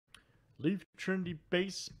Leaf Trinity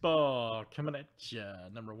Baseball coming at ya.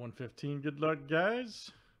 Number 115. Good luck,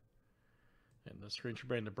 guys. And the screen should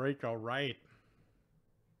bring the break. All right.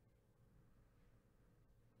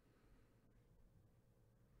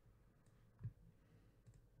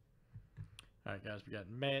 All right, guys. We got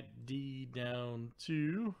Matt D down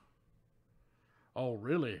to. Oh,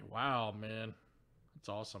 really? Wow, man. That's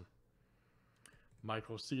awesome.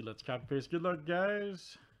 Michael C. Let's copy paste. Good luck,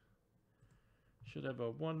 guys. Should have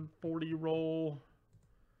a 140 roll.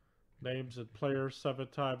 Names and players 7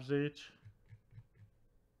 times each.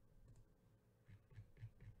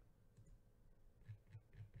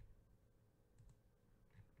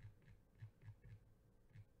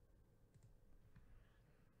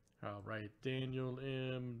 All right, Daniel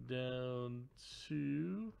M down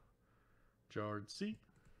to George C.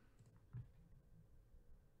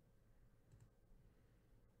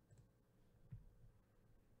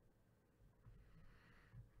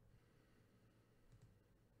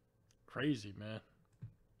 Crazy, man.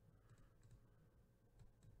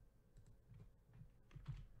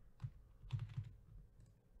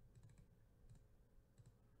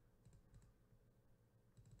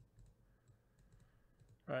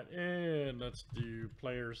 All right, and let's do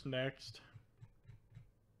players next.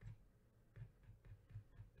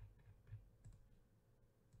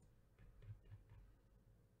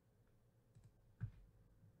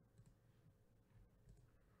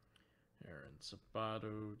 Aaron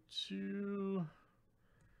Sabato to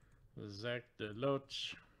Zach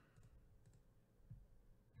DeLoach.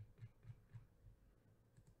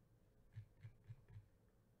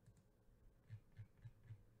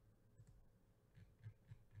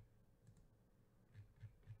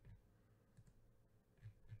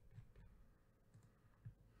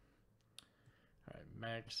 All right,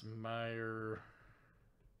 Max Meyer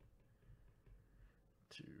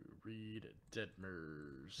to Reed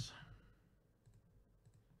Detmers.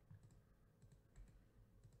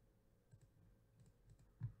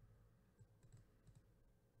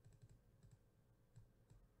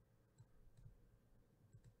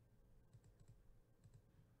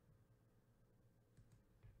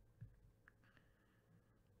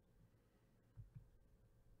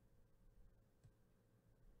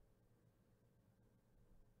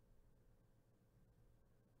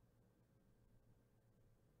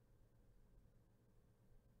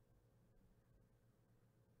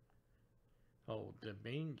 Oh,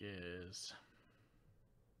 Dominguez.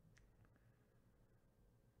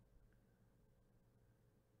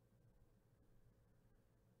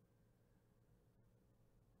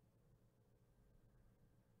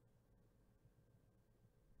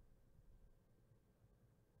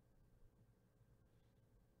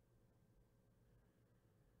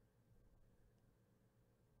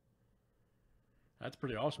 That's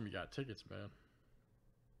pretty awesome. You got tickets, man.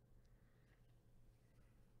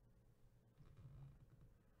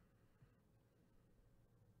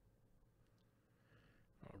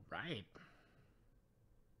 All right.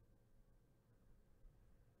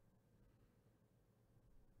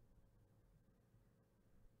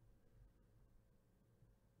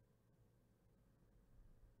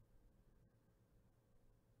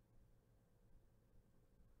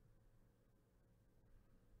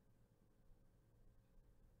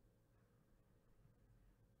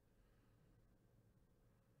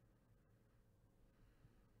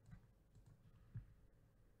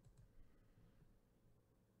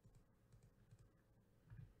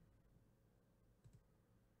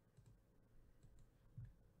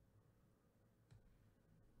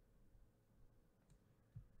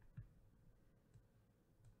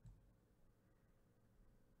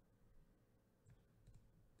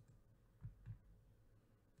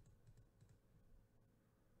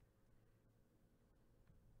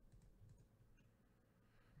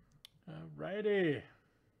 All righty.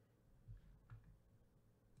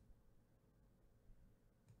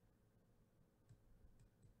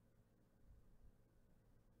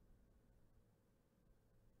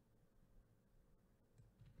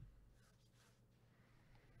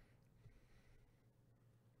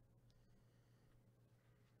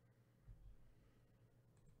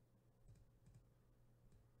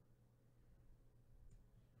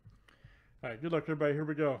 All right, good luck, everybody. Here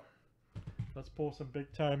we go. Let's pull some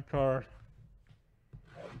big time card.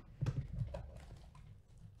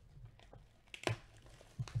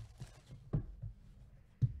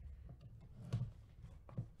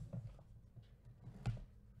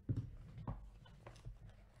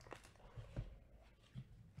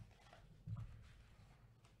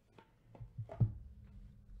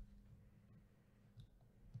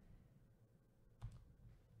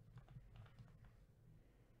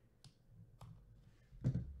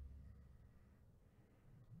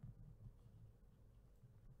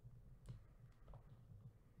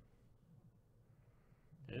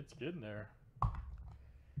 it's getting there.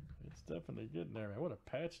 It's definitely getting there, man. What a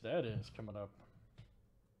patch that is coming up.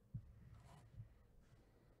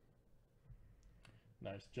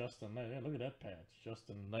 Nice, Justin Lang. Look at that patch.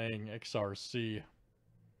 Justin Lang, XRC.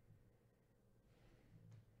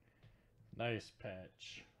 Nice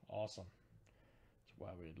patch. Awesome. That's why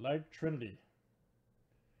we like Trinity.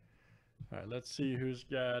 All right, let's see who's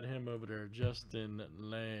got him over there. Justin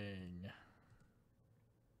Lang.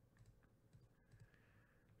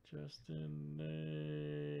 Justin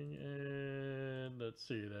Lang. And let's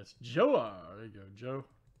see, that's Joar. There you go, Joe.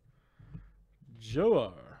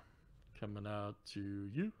 Joar. Coming out to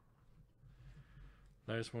you.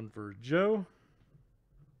 Nice one for Joe.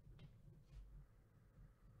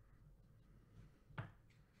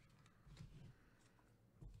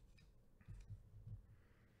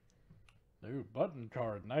 Ooh, button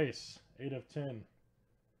card. Nice. 8 of 10.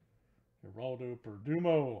 Geraldo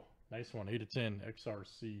Perdomo. Nice one. 8 of 10.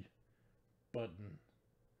 XRC button.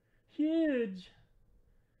 Huge.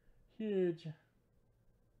 Huge.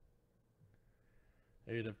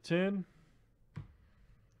 8 of 10.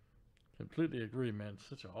 Completely agree, man.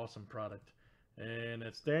 Such an awesome product. And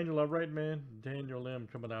it's Daniel, all right, man. Daniel M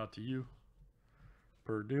coming out to you.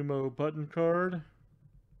 Perdomo button card.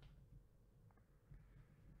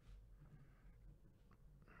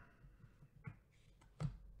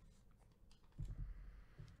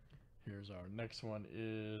 Here's our next one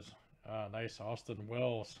is nice Austin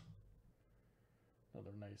Wells.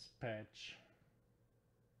 Another nice patch.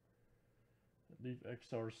 Leaf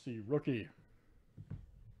XRC rookie.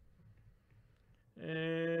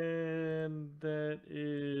 And that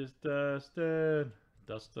is Dustin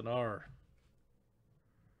R.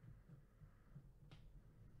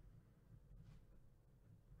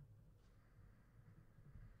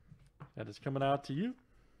 That is coming out to you.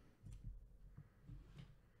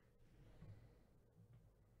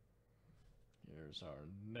 Here's our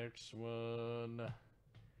next one.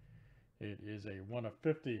 It is a 1 of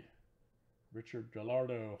 50. Richard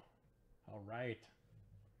Gallardo. All right.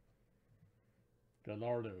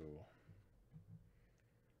 Gallardo.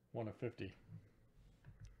 1 of 50.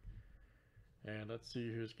 And let's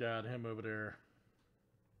see who's got him over there.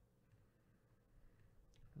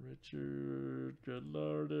 Richard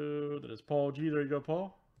Gallardo. That is Paul G. There you go,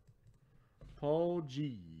 Paul. Paul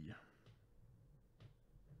G.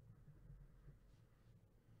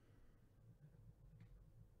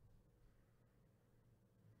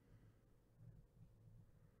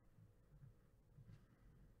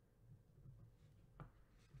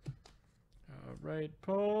 All right,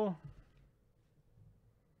 Paul.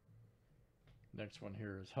 Next one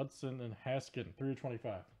here is Hudson and Haskin,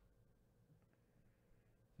 325.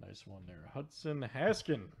 Nice one there, Hudson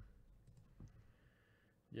Haskin.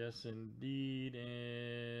 Yes, indeed.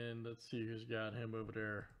 And let's see who's got him over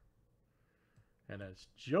there. And that's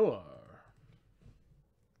Joar.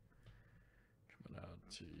 Coming out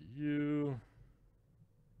to you.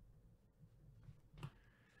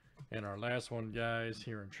 And our last one, guys,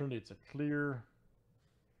 here in Trinity, it's a clear.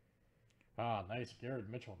 Ah, nice. Garrett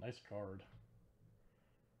Mitchell. Nice card.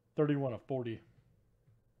 31 of 40.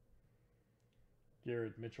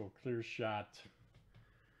 Garrett Mitchell, clear shot.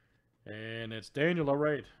 And it's Daniel. All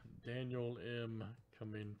right. Daniel M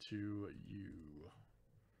coming to you.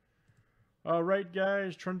 All right,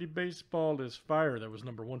 guys. Trinity Baseball is fire. That was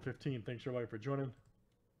number 115. Thanks, everybody, for joining.